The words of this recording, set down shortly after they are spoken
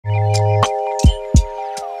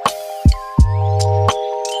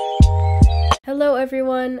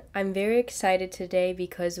everyone, I'm very excited today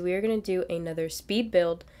because we're going to do another speed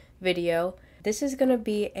build video. This is going to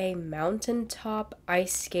be a mountaintop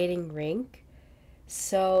ice skating rink.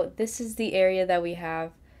 So this is the area that we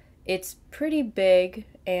have. It's pretty big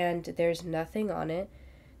and there's nothing on it.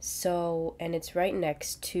 And it's right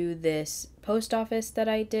next to this post office that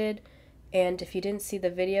I did. And if you didn't see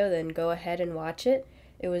the video, then go ahead and watch it.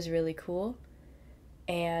 It was really cool.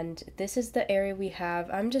 And this is the area we have.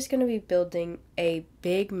 I'm just going to be building a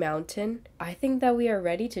big mountain. I think that we are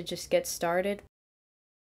ready to just get started.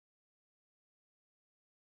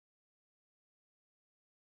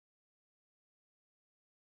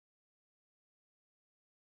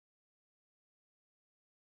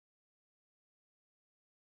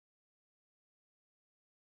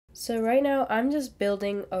 So right now I'm just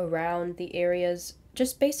building around the areas,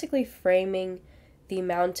 just basically framing the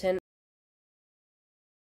mountain.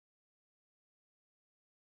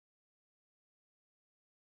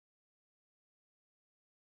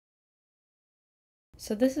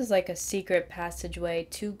 So this is like a secret passageway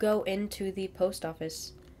to go into the post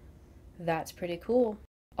office. That's pretty cool.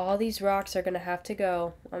 All these rocks are gonna have to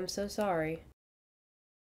go. I'm so sorry.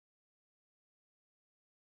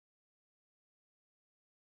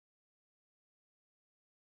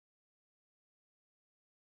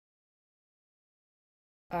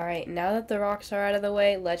 Alright, now that the rocks are out of the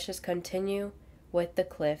way, let's just continue with the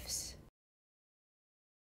cliffs.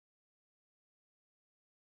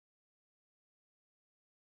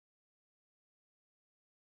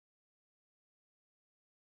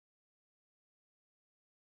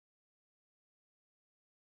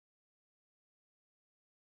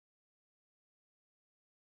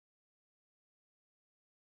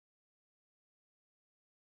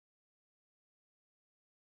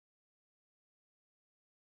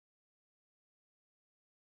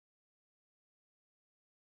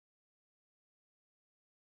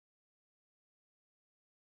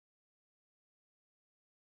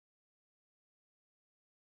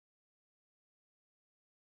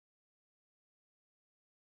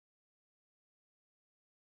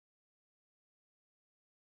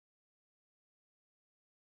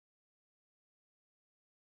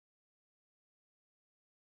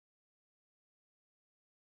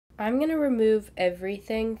 I'm gonna remove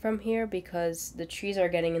everything from here because the trees are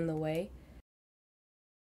getting in the way.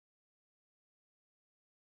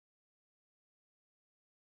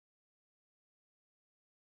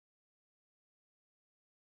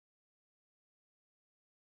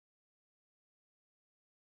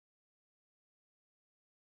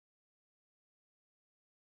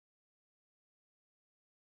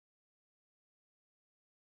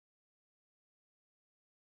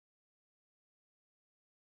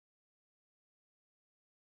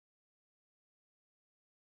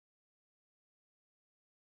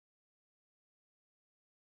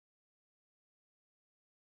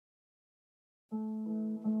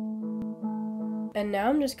 And now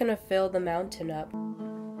I'm just gonna fill the mountain up.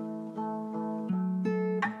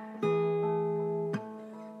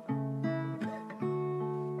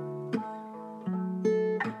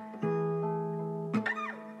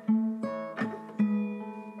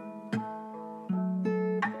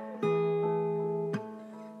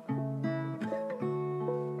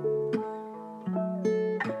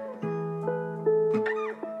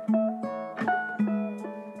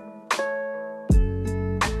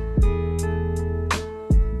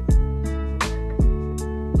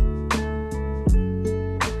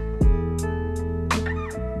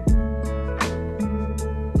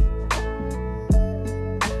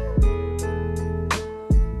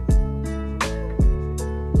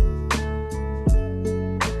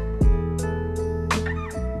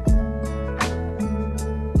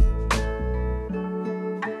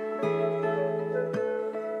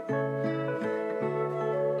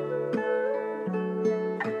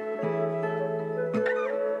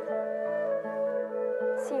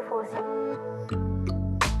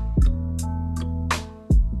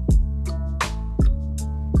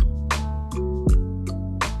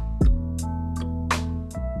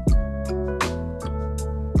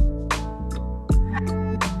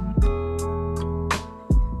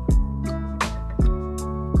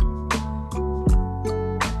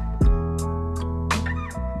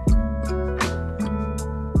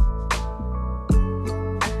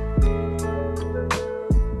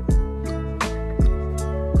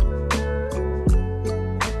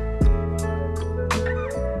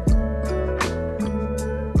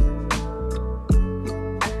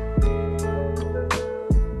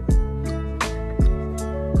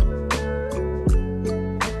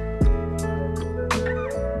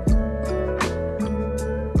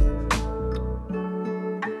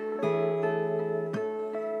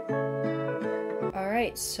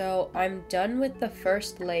 Alright, so I'm done with the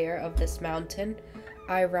first layer of this mountain.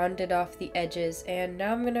 I rounded off the edges, and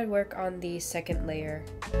now I'm going to work on the second layer.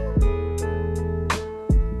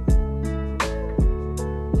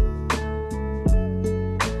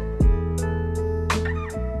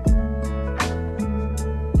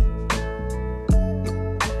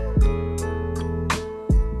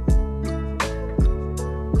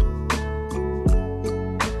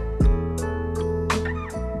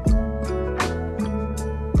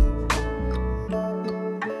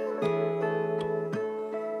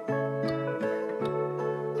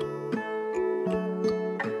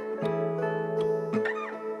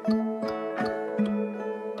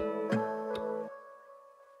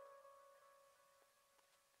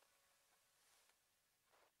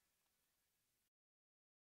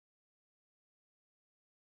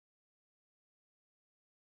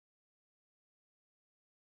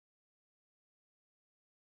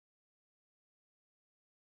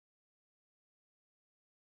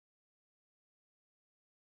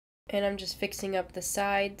 And I'm just fixing up the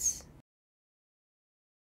sides.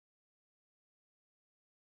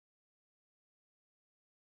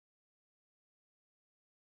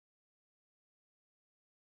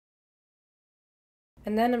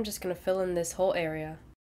 And then I'm just going to fill in this whole area.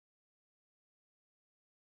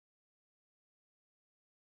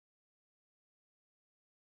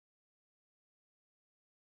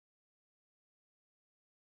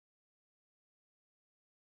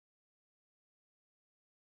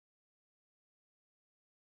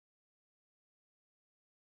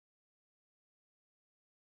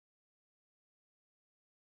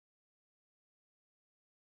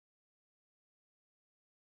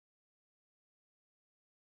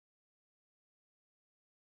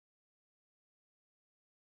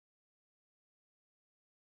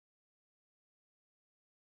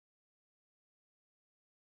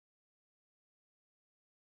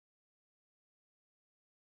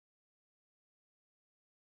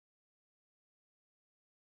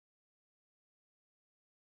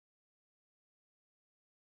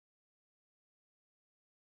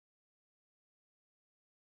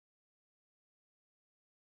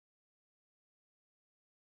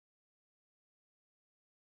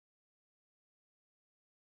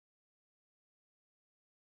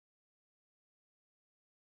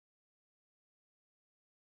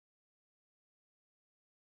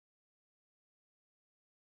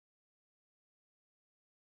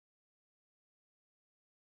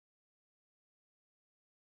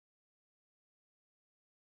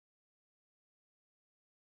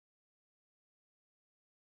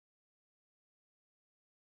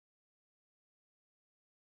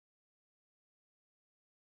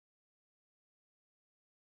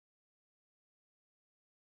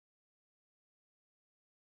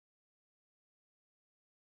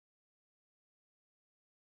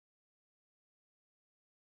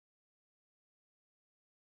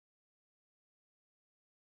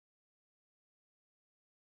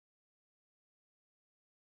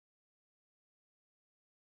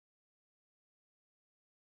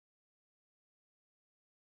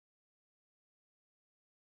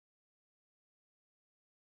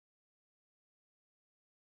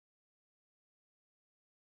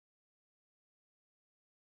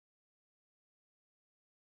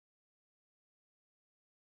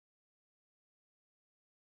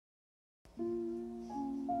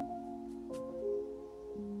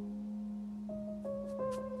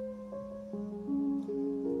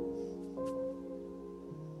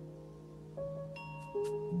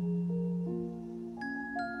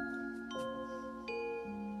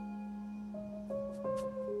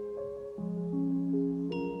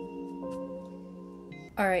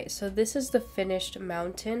 Alright, so this is the finished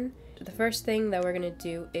mountain. The first thing that we're going to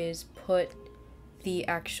do is put the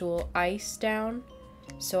actual ice down.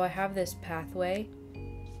 So I have this pathway,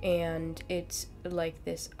 and it's like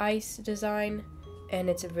this ice design, and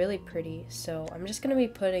it's really pretty. So I'm just going to be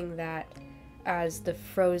putting that as the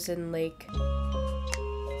frozen lake.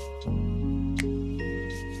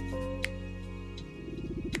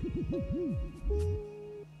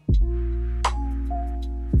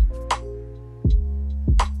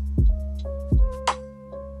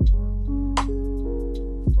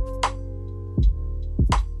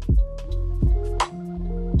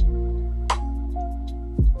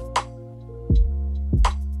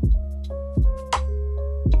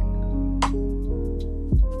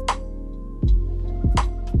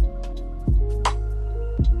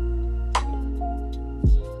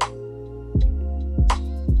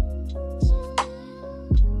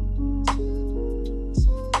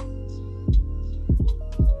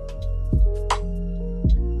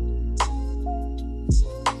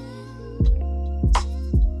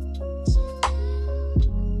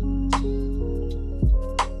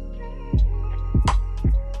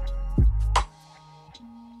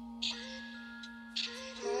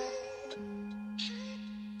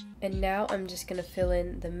 And now I'm just going to fill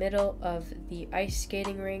in the middle of the ice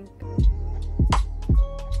skating rink.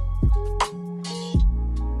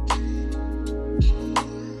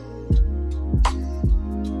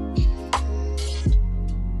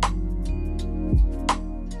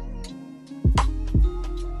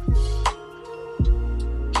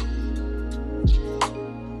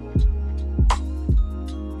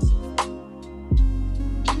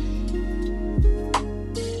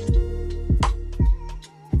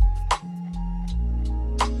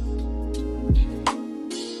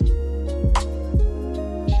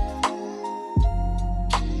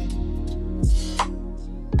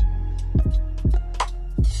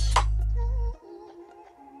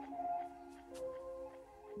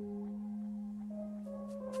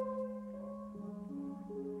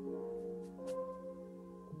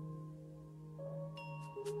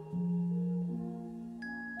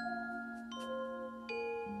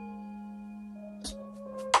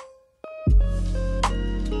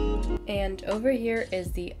 And over here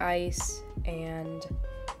is the ice, and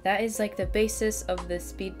that is like the basis of the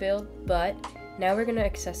speed build, but now we're gonna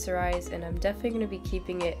accessorize, and I'm definitely gonna be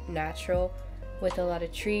keeping it natural with a lot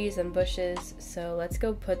of trees and bushes, so let's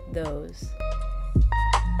go put those.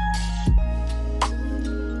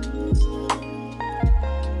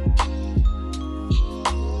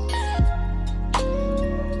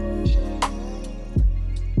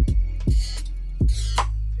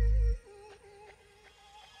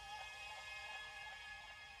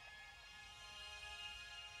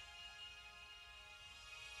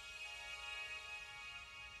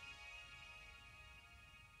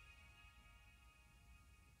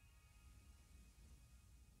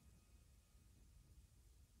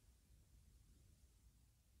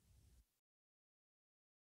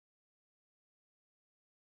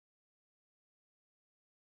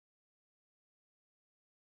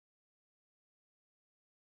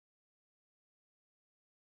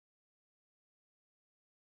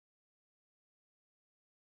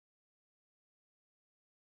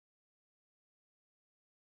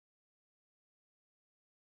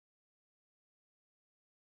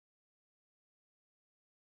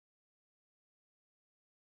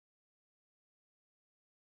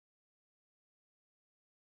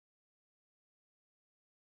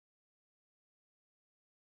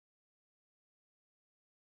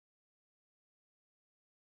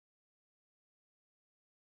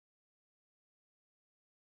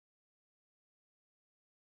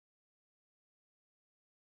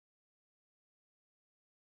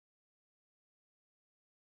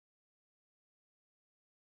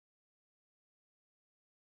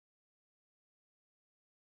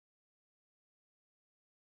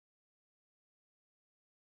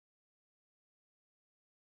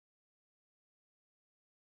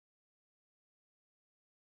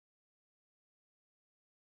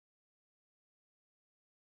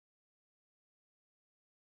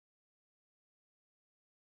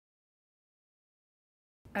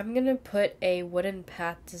 I'm gonna put a wooden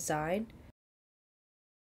path design.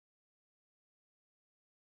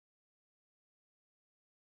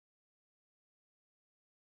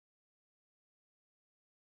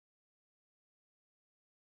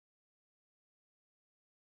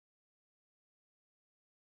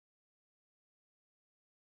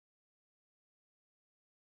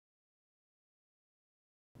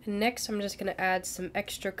 And next I'm just gonna add some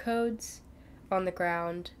extra codes on the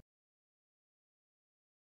ground.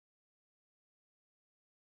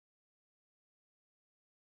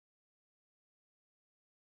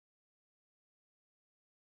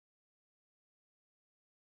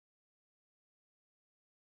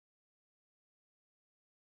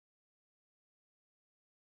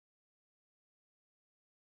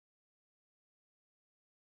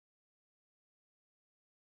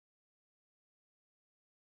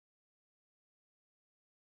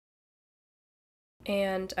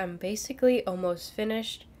 And I'm basically almost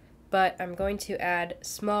finished, but I'm going to add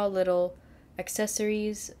small little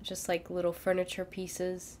accessories, just like little furniture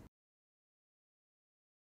pieces.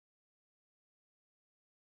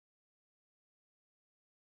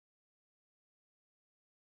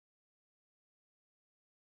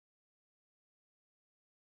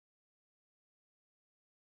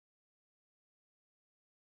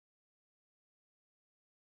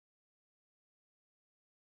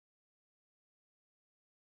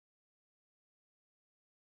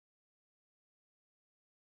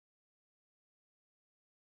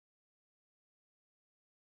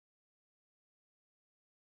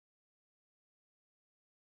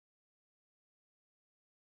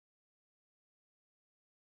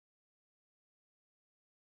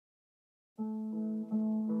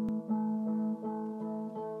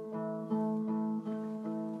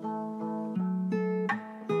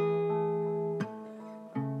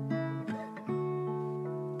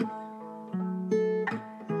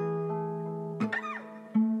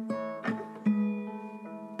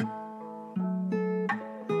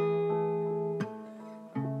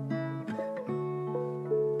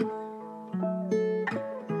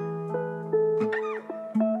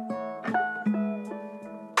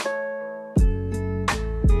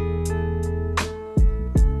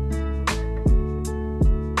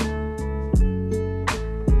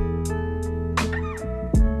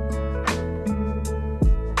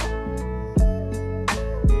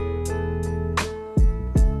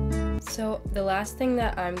 So the last thing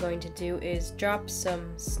that I'm going to do is drop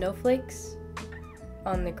some snowflakes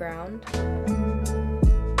on the ground.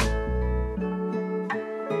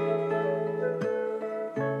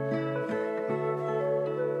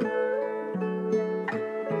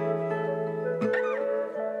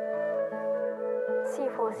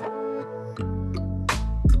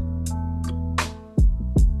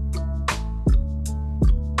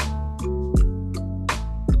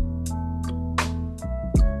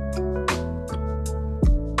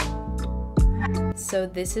 So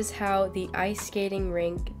this is how the ice skating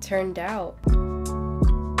rink turned out.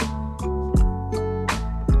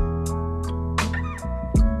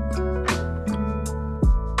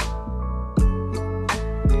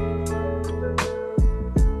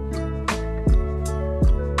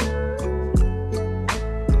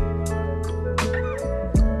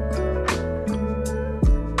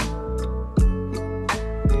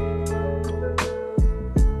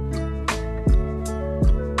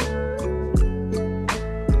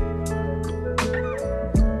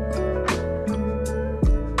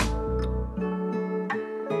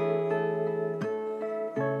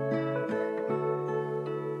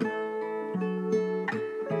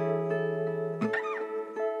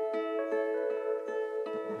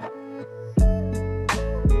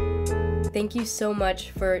 Thank you so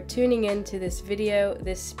much for tuning in to this video,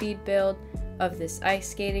 this speed build of this ice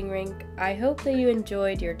skating rink. I hope that you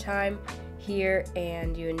enjoyed your time here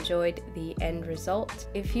and you enjoyed the end result.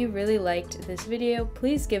 If you really liked this video,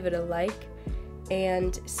 please give it a like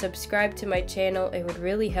and subscribe to my channel. It would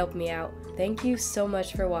really help me out. Thank you so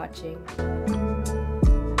much for watching.